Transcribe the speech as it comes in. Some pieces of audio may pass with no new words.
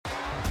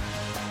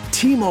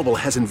T-Mobile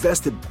has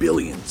invested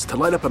billions to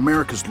light up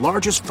America's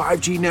largest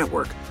 5G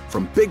network,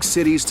 from big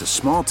cities to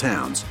small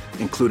towns,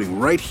 including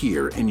right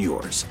here in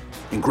yours.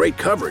 And great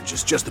coverage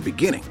is just the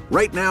beginning.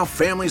 Right now,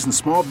 families and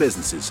small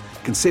businesses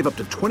can save up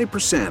to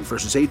 20%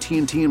 versus AT&T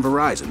and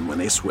Verizon when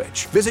they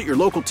switch. Visit your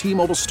local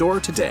T-Mobile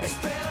store today.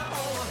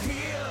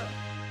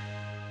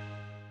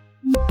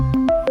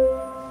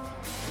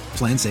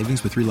 Plan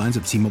savings with 3 lines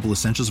of T-Mobile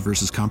Essentials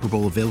versus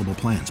comparable available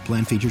plans.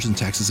 Plan features and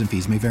taxes and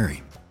fees may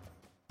vary.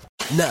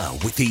 Now,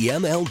 with the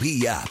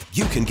MLB app,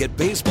 you can get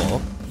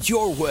baseball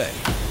your way.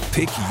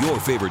 Pick your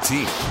favorite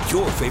team,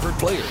 your favorite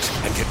players,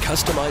 and get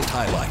customized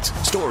highlights,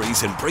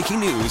 stories, and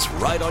breaking news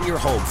right on your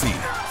home feed.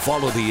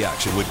 Follow the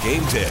action with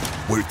Game Day,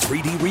 where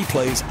 3D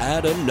replays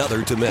add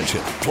another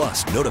dimension.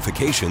 Plus,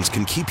 notifications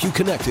can keep you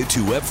connected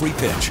to every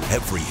pitch,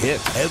 every hit,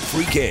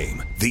 every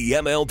game. The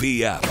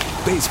MLB app.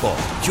 Baseball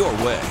your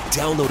way.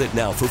 Download it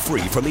now for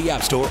free from the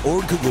App Store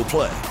or Google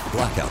Play.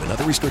 Blackout and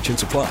other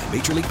restrictions apply.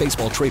 Major League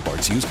Baseball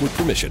trademarks used with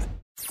permission.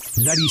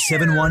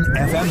 97.1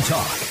 FM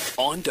Talk.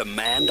 On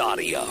demand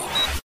audio.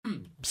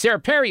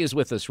 Sarah Perry is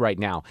with us right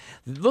now.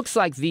 It looks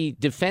like the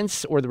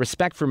Defense or the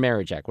Respect for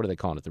Marriage Act, what are they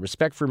calling it? The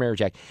Respect for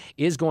Marriage Act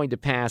is going to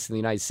pass in the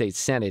United States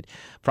Senate,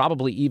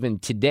 probably even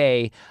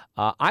today.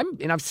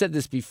 I've said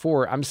this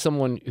before, I'm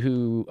someone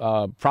who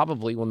was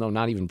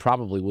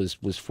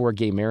for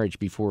gay marriage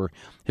before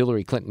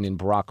Hillary Clinton and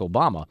Barack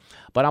Obama.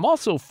 But I'm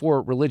also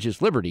for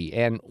religious liberty.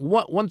 And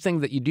one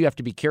thing that you do have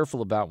to be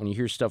careful about when you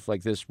hear stuff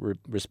like this,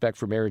 Respect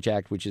for Marriage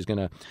Act, which is going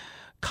to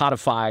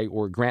codify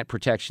or grant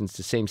protections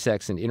to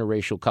same-sex and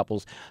interracial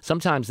couples.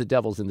 Sometimes the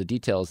devil's in the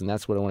details, and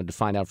that's what I wanted to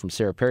find out from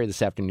Sarah Perry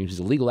this afternoon, who's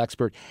a legal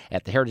expert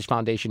at the Heritage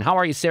Foundation. How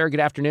are you, Sarah? Good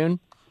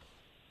afternoon.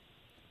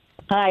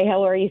 Hi,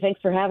 how are you?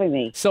 Thanks for having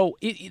me. So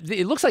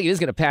it looks like it is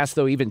going to pass,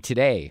 though, even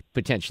today,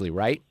 potentially,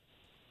 right?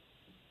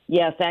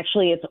 Yes,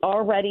 actually, it's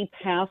already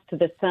passed to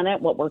the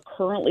Senate. What we're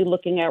currently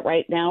looking at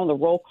right now, the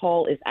roll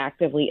call is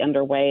actively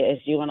underway as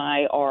you and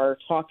I are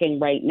talking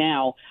right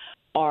now,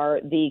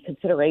 are the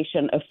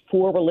consideration of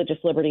 4 religious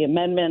liberty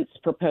amendments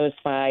proposed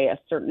by a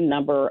certain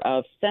number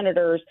of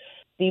senators,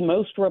 the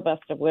most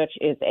robust of which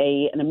is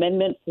an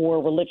amendment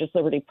for religious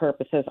liberty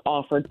purposes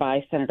offered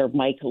by Senator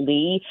Mike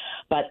Lee.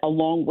 But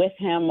along with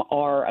him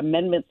are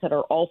amendments that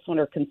are also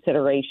under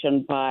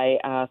consideration by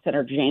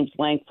Senator James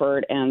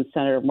Lankford and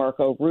Senator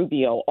Marco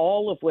Rubio,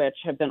 all of which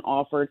have been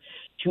offered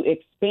to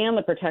expand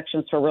the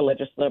protections for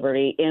religious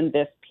liberty in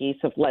this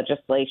piece of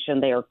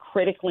legislation. They are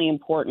critically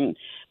important.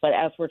 But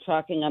as we're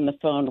talking on the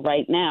phone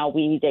right now,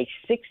 we need a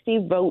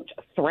 60-vote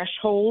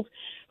threshold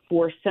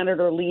for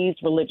Senator Lee's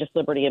religious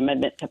liberty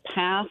amendment to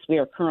pass. We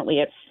are currently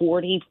at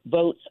 40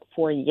 votes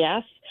for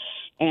yes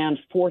and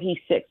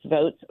 46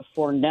 votes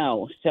for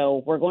no.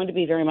 So we're going to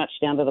be very much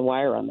down to the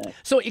wire on this.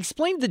 So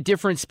explain the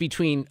difference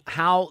between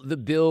how the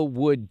bill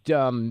would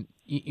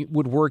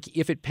work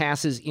if it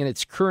passes in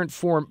its current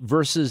form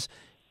versus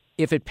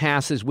if it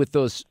passes with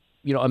those,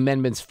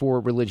 amendments for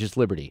religious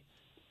liberty.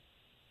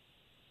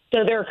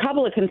 So there are a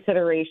couple of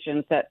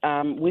considerations that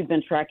we've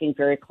been tracking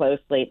very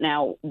closely.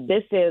 Now,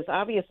 this is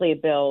obviously a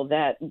bill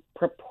that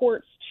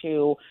purports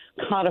to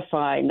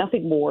codify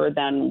nothing more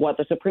than what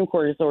the Supreme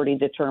Court has already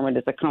determined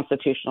is a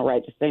constitutional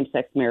right to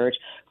same-sex marriage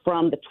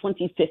from the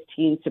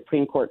 2015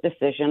 Supreme Court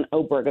decision,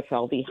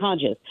 Obergefell v.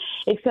 Hodges.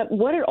 Except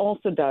what it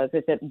also does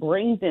is it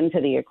brings into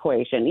the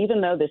equation,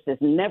 even though this has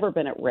never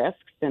been at risk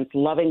since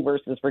Loving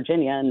versus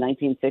Virginia in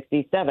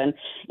 1967,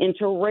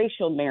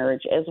 interracial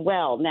marriage as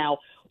well. Now,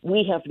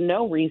 we have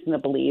no reason to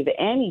believe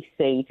any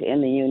state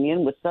in the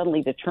union would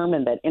suddenly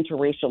determine that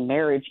interracial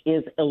marriage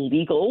is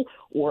illegal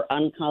or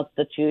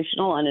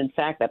unconstitutional. And in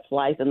fact, that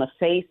flies in the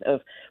face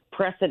of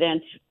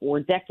precedent for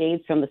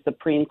decades from the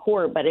Supreme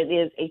Court. But it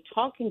is a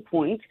talking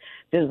point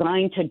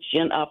designed to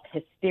gin up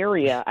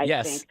hysteria, I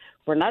think,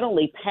 for not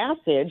only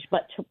passage,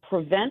 but to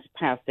prevent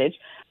passage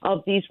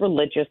of these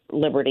religious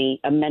liberty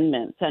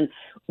amendments. And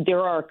there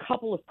are a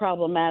couple of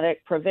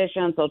problematic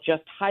provisions. I'll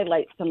just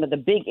highlight some of the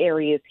big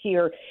areas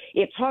here.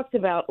 It talks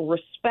about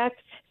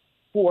respect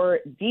for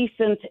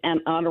decent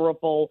and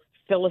honorable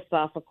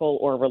philosophical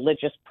or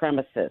religious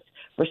premises.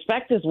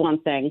 Respect is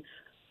one thing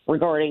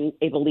regarding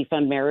a belief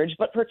on marriage,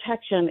 but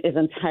protection is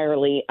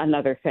entirely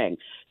another thing.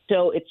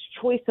 So it's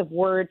choice of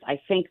words. I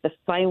think the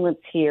silence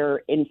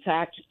here, in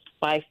fact,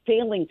 by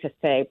failing to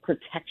say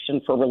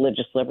protection for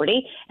religious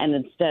liberty and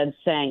instead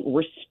saying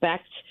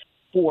respect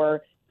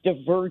for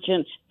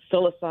divergent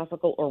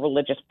philosophical or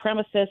religious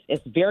premises is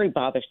very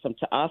bothersome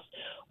to us.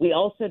 We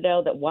also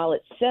know that while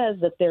it says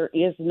that there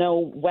is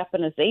no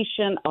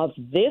weaponization of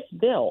this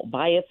bill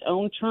by its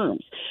own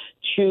terms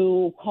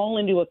to call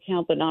into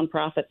account the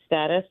nonprofit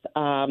status,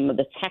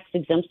 the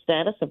tax-exempt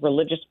status of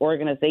religious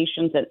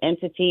organizations and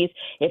entities,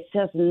 it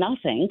says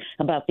nothing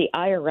about the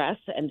IRS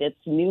and its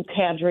new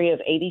cadre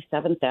of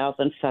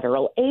 87,000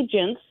 federal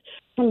agents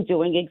from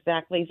doing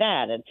exactly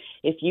that. And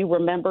if you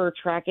remember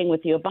tracking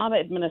with the Obama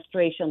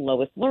administration,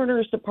 Lois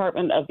Lerner's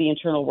Department of the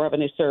Internal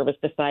Revenue Service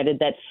decided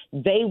that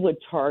they would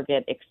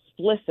target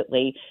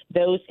explicitly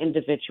those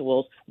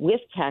individuals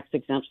with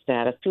tax-exempt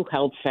status who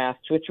held fast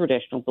to a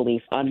traditional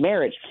belief on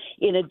marriage.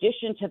 In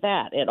addition to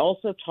that, it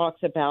also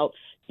talks about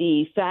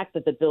the fact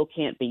that the bill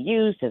can't be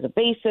used as a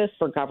basis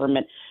for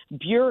government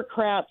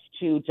bureaucrats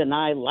to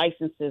deny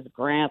licenses,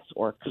 grants,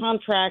 or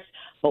contracts.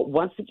 But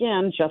once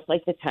again, just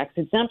like the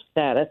tax-exempt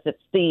status, it's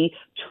the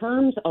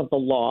terms of the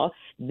law.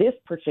 This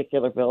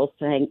particular bill is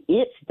saying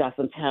it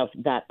doesn't have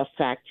that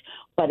effect,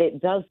 but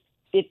it does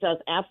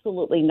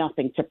absolutely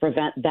nothing to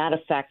prevent that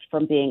effect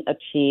from being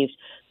achieved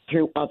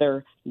through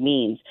other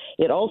means.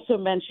 It also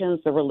mentions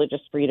the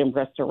Religious Freedom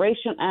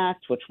Restoration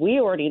Act, which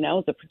we already know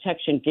is a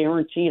protection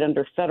guaranteed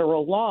under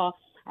federal law,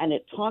 and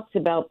it talks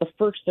about the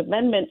First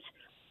Amendment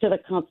to the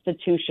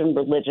Constitution,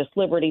 religious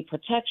liberty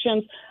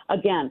protections.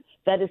 Again,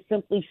 that is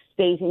simply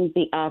stating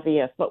the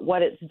obvious, but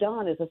what it's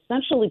done is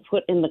essentially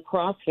put in the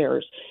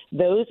crosshairs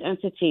those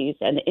entities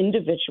and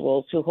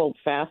individuals who hold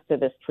fast to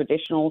this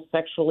traditional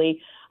sexually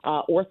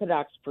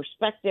orthodox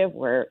perspective,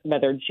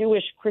 whether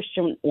Jewish,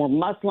 Christian, or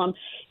Muslim,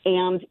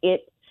 and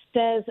it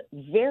says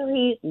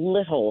very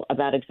little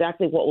about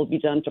exactly what will be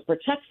done to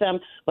protect them,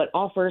 but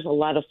offers a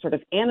lot of sort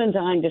of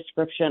anodyne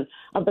description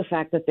of the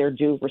fact that they're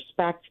due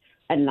respect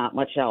and not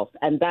much else.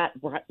 And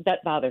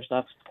that bothers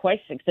us quite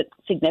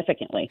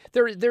significantly.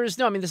 There is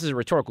no, I mean, this is a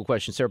rhetorical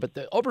question, sir, but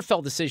the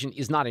Obergefell decision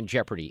is not in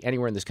jeopardy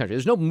anywhere in this country.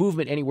 There's no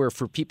movement anywhere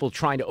for people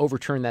trying to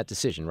overturn that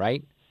decision,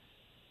 right?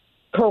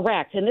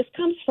 Correct. And this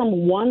comes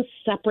from one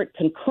separate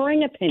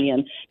concurring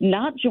opinion,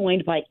 not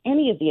joined by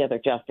any of the other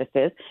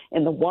justices,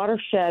 in the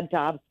Watershed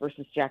Dobbs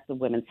versus Jackson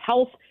Women's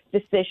Health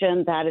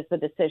decision. That is the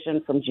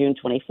decision from June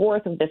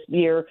 24th of this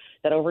year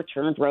that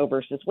overturned Roe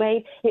versus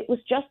Wade. It was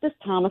Justice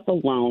Thomas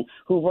alone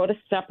who wrote a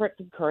separate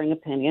concurring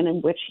opinion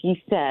in which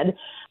he said,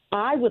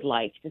 I would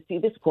like to see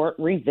this court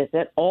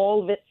revisit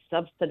all of its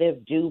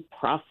substantive due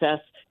process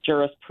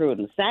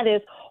jurisprudence. That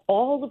is,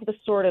 all of the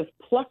sort of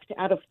plucked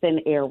out of thin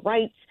air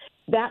rights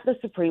that the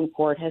Supreme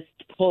Court has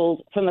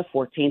pulled from the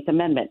 14th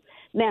Amendment.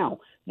 Now,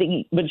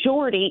 the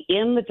majority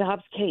in the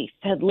Dobbs case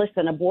said,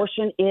 listen,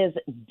 abortion is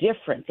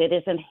different. It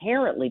is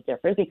inherently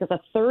different because a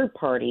third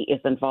party is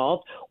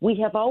involved. We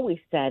have always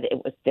said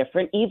it was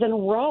different. Even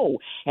Roe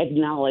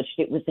acknowledged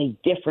it was a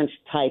different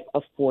type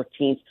of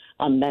 14th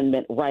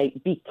Amendment right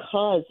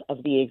because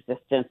of the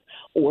existence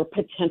or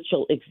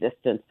potential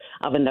existence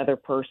of another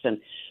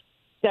person.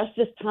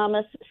 Justice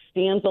Thomas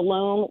stands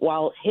alone.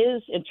 While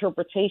his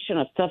interpretation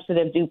of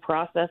substantive due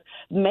process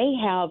may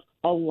have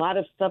a lot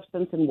of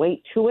substance and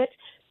weight to it,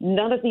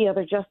 none of the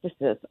other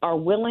justices are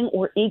willing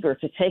or eager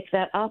to take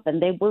that up,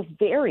 and they were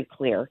very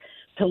clear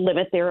to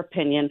limit their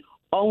opinion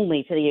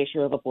only to the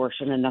issue of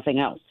abortion and nothing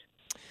else.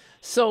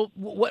 So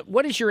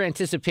what is your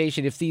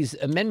anticipation if these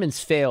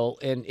amendments fail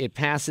and it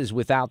passes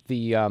without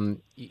the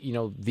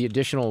the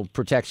additional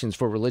protections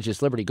for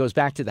religious liberty, goes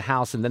back to the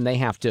House, and then they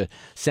have to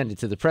send it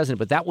to the president?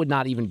 But that would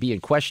not even be in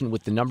question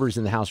with the numbers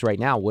in the House right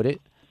now, would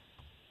it?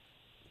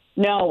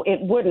 No, it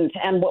wouldn't.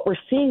 And what we're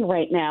seeing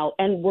right now,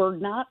 and we're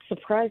not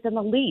surprised in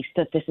the least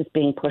that this is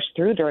being pushed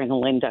through during a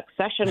lame duck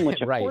session,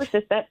 which, of right. course,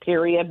 is that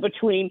period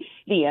between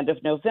the end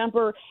of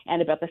November and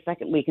about the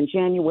second week in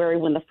January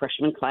when the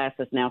freshman class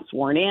is now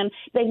sworn in.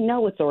 They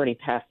know it's already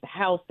passed the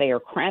House. They are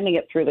cramming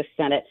it through the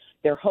Senate.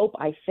 Their hope,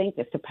 I think,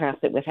 is to pass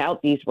it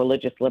without these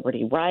religious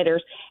liberty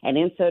riders, and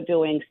in so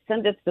doing,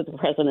 send it to the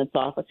president's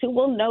office, who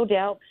will no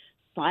doubt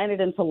sign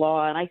it into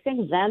law. And I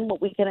think then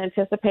what we can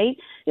anticipate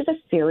is a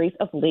series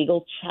of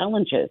legal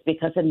challenges,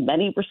 because in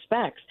many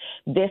respects,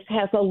 this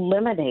has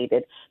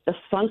eliminated the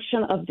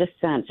function of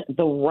dissent,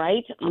 the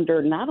right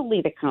under not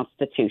only the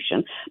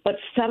Constitution, but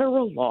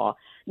federal law,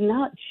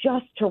 not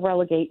just to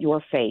relegate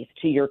your faith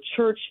to your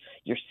church,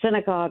 your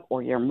synagogue,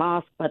 or your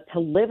mosque, but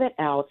to live it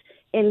out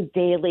in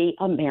daily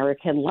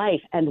American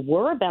life. And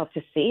we're about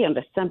to see on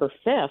December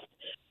 5th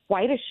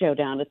quite a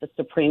showdown at the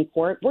Supreme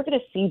Court. We're going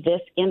to see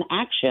this in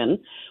action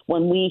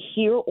when we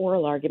hear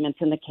oral arguments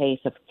in the case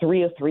of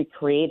 303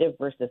 Creative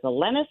versus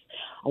Elenis,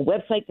 a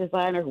website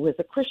designer who is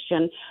a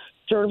Christian,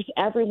 serves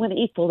everyone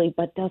equally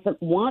but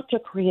doesn't want to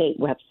create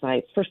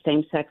websites for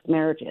same-sex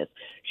marriages.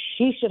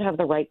 She should have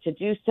the right to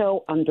do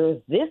so under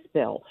this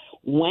bill.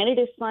 When it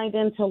is signed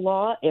into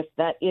law, if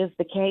that is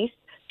the case,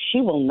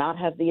 she will not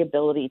have the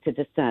ability to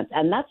dissent.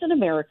 And that's an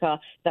America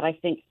that I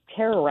think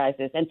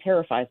terrorizes and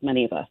terrifies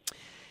many of us.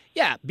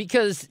 Yeah,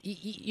 because,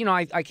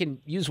 I can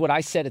use what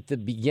I said at the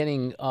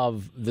beginning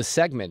of the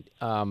segment.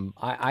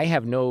 I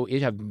have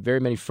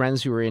very many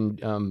friends who are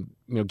in,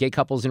 gay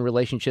couples in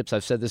relationships.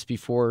 I've said this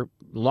before,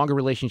 longer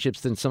relationships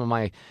than some of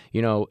my,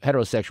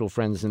 heterosexual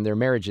friends in their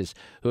marriages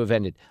who have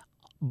ended.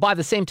 By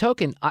the same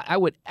token, I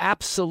would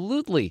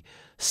absolutely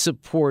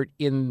support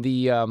in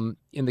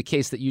the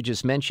case that you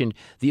just mentioned,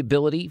 the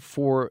ability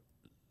for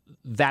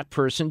that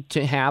person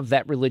to have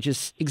that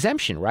religious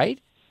exemption,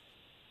 right?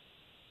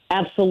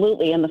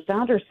 Absolutely. And the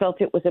founders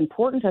felt it was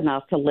important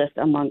enough to list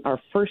among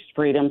our first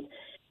freedoms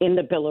in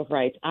the Bill of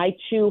Rights. I,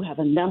 too, have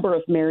a number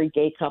of married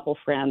gay couple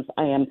friends.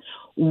 I am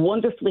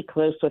wonderfully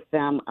close with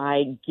them.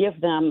 I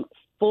give them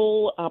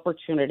full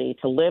opportunity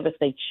to live as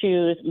they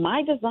choose.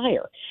 My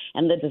desire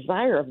and the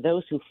desire of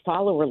those who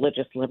follow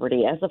religious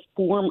liberty as a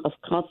form of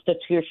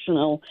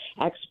constitutional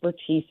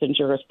expertise and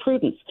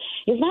jurisprudence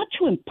is not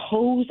to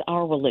impose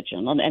our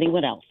religion on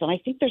anyone else. And I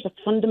think there's a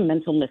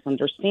fundamental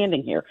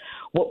misunderstanding here.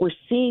 What we're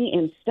seeing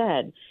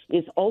instead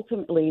is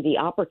ultimately the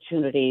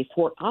opportunity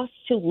for us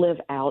to live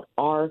out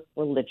our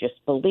religious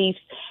beliefs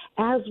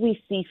as we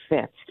see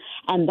fit.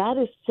 And that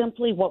is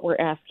simply what we're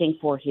asking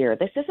for here.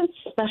 This isn't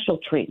special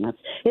treatment.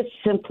 It's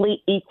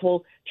simply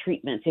equal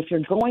treatment. If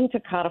you're going to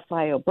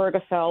codify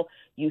Obergefell,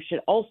 you should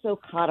also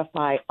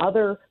codify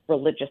other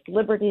religious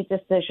liberty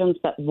decisions,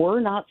 but we're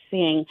not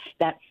seeing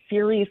that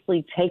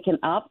seriously taken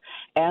up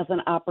as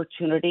an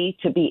opportunity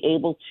to be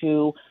able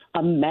to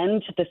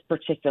amend this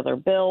particular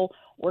bill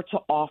or to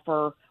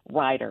offer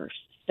riders.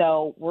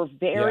 So we're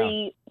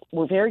very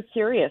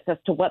curious as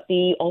to what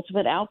the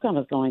ultimate outcome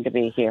is going to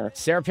be here.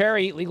 Sarah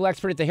Perry, legal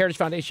expert at the Heritage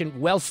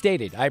Foundation, well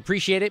stated. I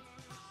appreciate it.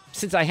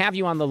 Since I have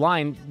you on the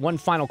line, one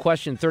final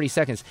question, 30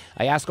 seconds.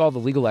 I ask all the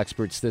legal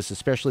experts this,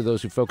 especially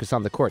those who focus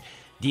on the court.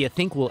 Do you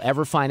think we'll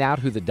ever find out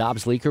who the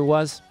Dobbs leaker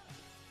was?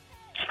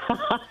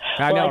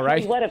 I know,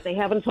 right? What, if they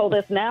haven't told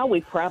us now,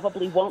 we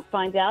probably won't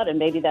find out, and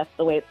maybe that's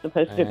the way it's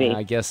supposed to be.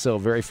 I guess so.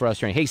 Very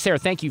frustrating. Hey, Sarah,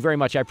 thank you very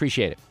much. I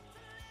appreciate it.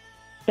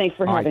 Thanks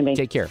for having me.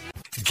 Take care.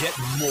 Get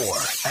more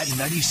at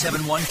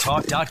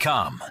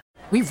 971talk.com.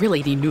 We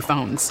really need new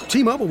phones.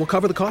 T-Mobile will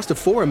cover the cost of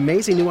 4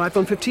 amazing new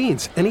iPhone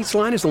 15s, and each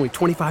line is only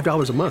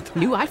 $25 a month.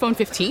 New iPhone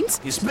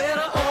 15s? It's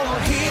better over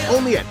here.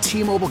 Only at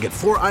T-Mobile, get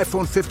 4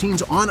 iPhone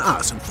 15s on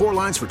us and 4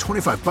 lines for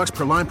 $25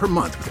 per line per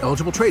month with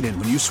eligible trade-in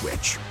when you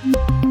switch.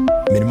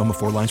 Minimum of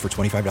 4 lines for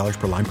 $25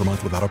 per line per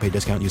month with autopay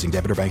discount using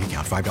debit or bank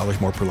account.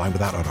 $5 more per line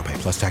without autopay,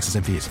 plus taxes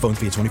and fees. Phone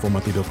fee at 24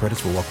 monthly bill credits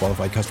for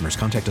well-qualified customers.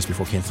 Contact us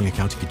before canceling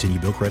account to continue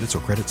bill credits or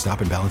credit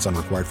stop and balance on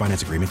required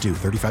finance agreement due.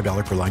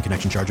 $35 per line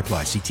connection charge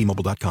applies. See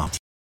T-Mobile.com.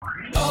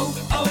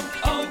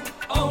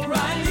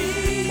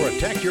 O'Reilly.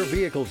 Protect your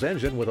vehicle's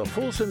engine with a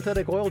full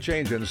synthetic oil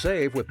change and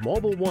save with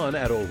Mobil 1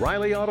 at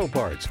O'Reilly Auto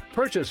Parts.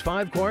 Purchase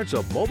 5 quarts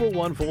of Mobil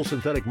 1 full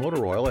synthetic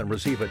motor oil and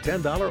receive a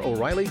 $10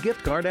 O'Reilly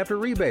gift card after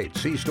rebate.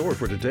 See store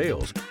for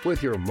details.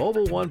 With your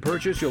Mobil 1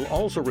 purchase, you'll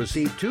also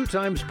receive 2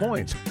 times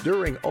points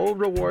during O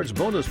Rewards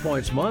Bonus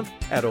Points Month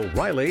at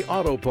O'Reilly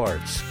Auto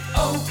Parts.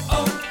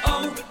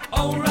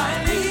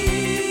 O'Reilly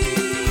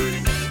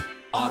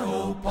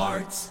Auto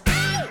Parts.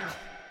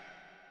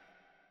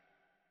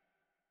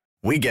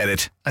 We get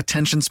it.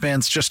 Attention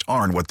spans just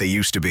aren't what they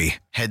used to be.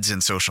 Heads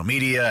in social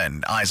media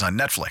and eyes on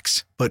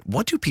Netflix. But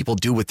what do people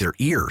do with their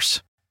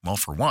ears? Well,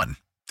 for one,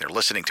 they're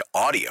listening to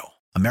audio.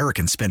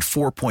 Americans spend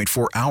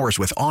 4.4 hours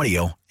with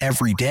audio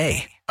every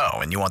day. Oh,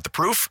 and you want the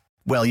proof?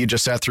 Well, you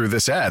just sat through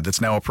this ad that's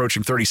now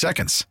approaching 30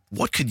 seconds.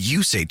 What could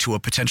you say to a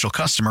potential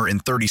customer in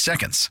 30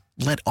 seconds?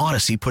 Let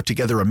Odyssey put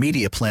together a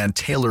media plan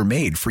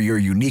tailor-made for your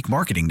unique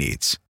marketing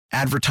needs.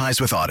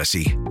 Advertise with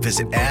Odyssey.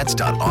 Visit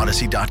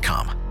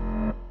ads.odyssey.com.